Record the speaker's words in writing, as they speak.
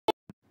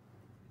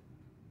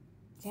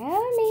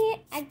Tell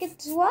me, I get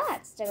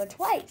twice. I go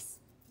twice.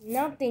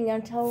 Nothing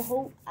until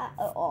who at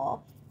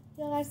all.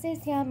 So I say,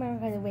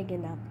 I'm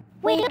waking up.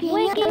 Waking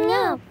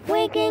up.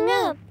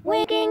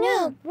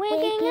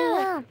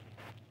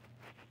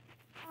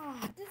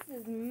 This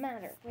is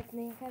matter with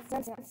me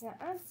because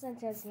I'm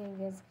suggesting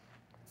this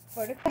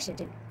for the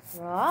question.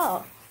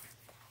 Oh.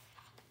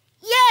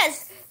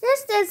 Yes,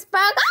 this is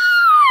bug.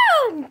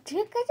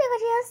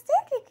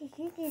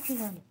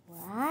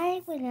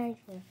 Why when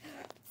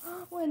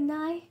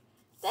I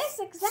that's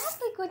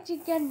exactly what you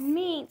get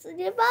me. It's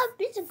about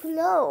this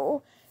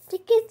glow. To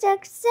get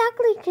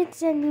exactly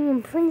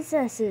concerning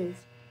princesses.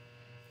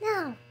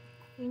 Now,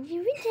 when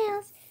you read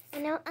tales, I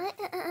know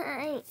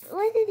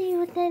what did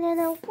you think I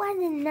don't want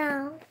to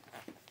know?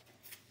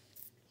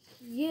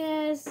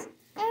 Yes,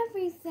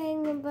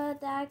 everything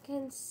but I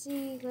can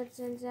see what's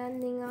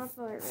ending off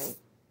already.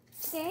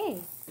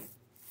 Okay.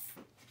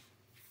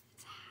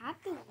 It's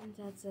happening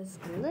that's a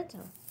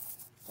skeleton.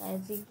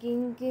 That's a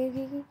king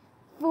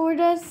for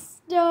the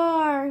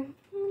star.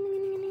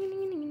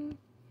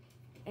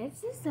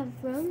 It's just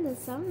from the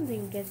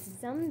something gets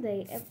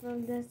someday and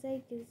from the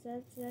sake is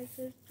that's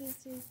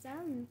to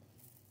sound.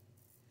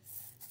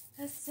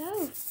 That's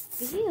so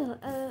feel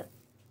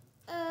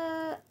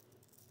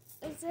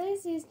it's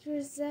easy to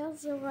yourself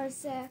so I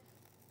said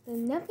there's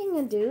nothing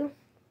to do.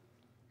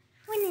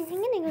 When is he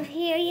gonna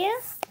hear you?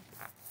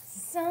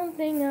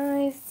 Something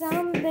I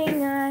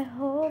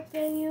hope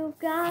that you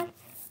got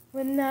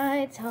when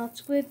I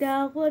touch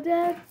without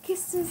the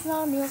kisses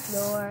on your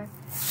floor.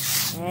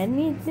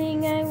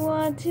 Anything I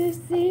want to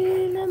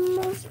see, the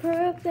most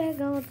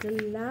perfect of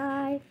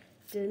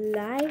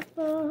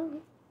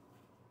delightful.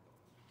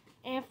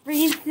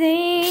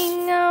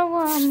 Everything I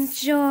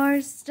want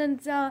yours,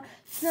 and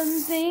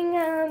something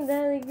I'm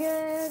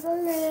delicate, a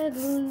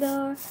little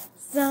door.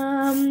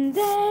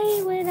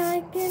 Someday when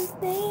I can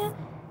stand,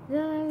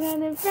 I'm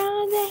gonna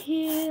find the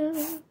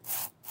hill.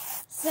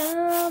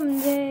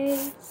 Someday,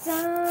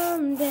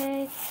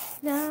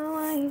 now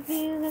I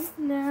feel it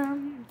now.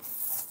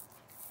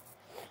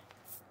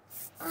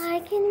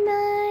 I can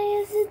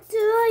manage to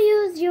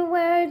use your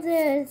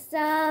words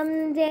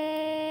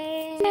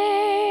someday.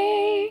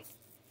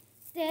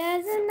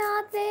 There's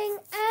nothing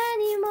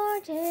anymore,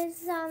 there's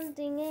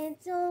something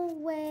it's so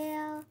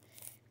well.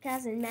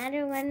 Doesn't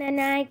matter when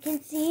I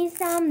can see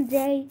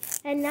someday,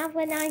 and not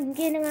when I can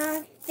get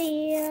around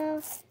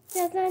feel.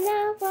 Just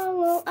now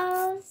follow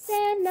us,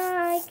 and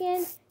I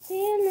can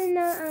feel it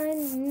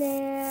I'm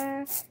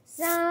there.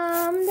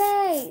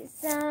 Someday,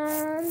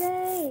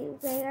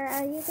 where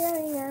are you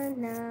going on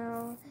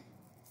now?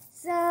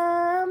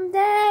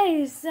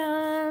 Someday,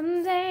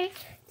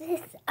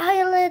 this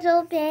a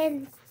little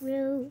bit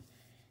cruel.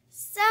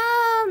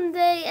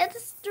 Someday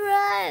it's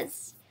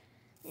stress.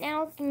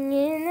 Now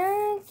in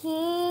a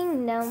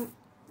kingdom,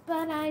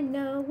 but I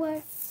know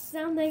what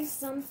someday.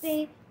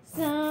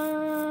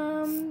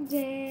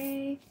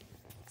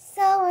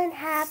 So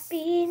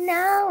unhappy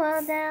now,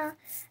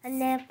 and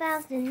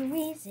 1,000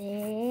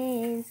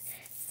 reasons.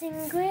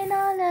 Singing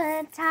all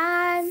the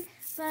time,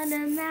 but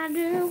no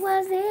matter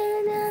what's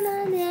in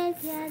and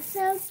yeah,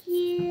 so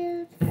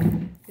cute.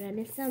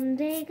 Gonna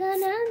someday,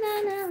 gonna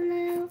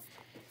know.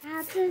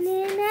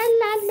 Happening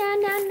and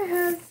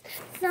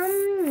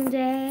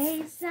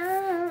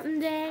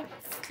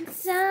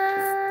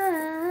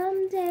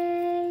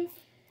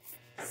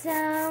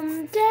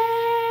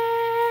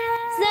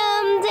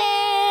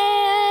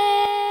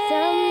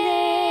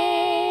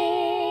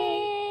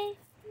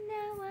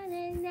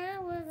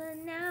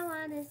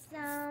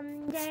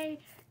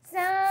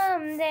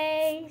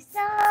someday.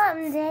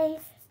 Someday,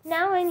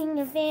 now I need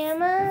a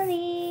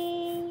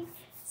family.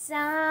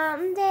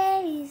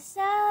 Someday,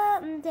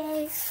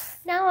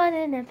 now I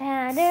need a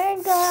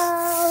pattern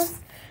goes.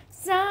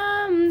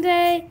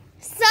 Someday,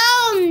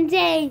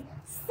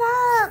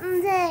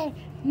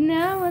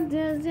 now I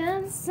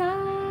doesn't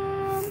someday.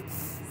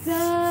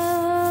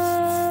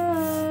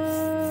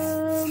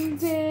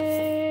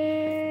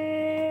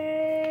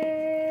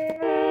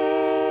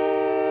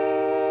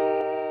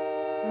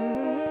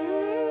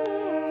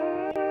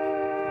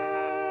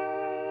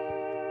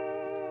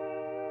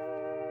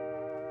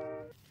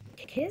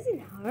 It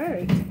isn't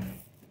hard.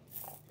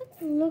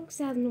 It looks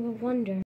out and wonder.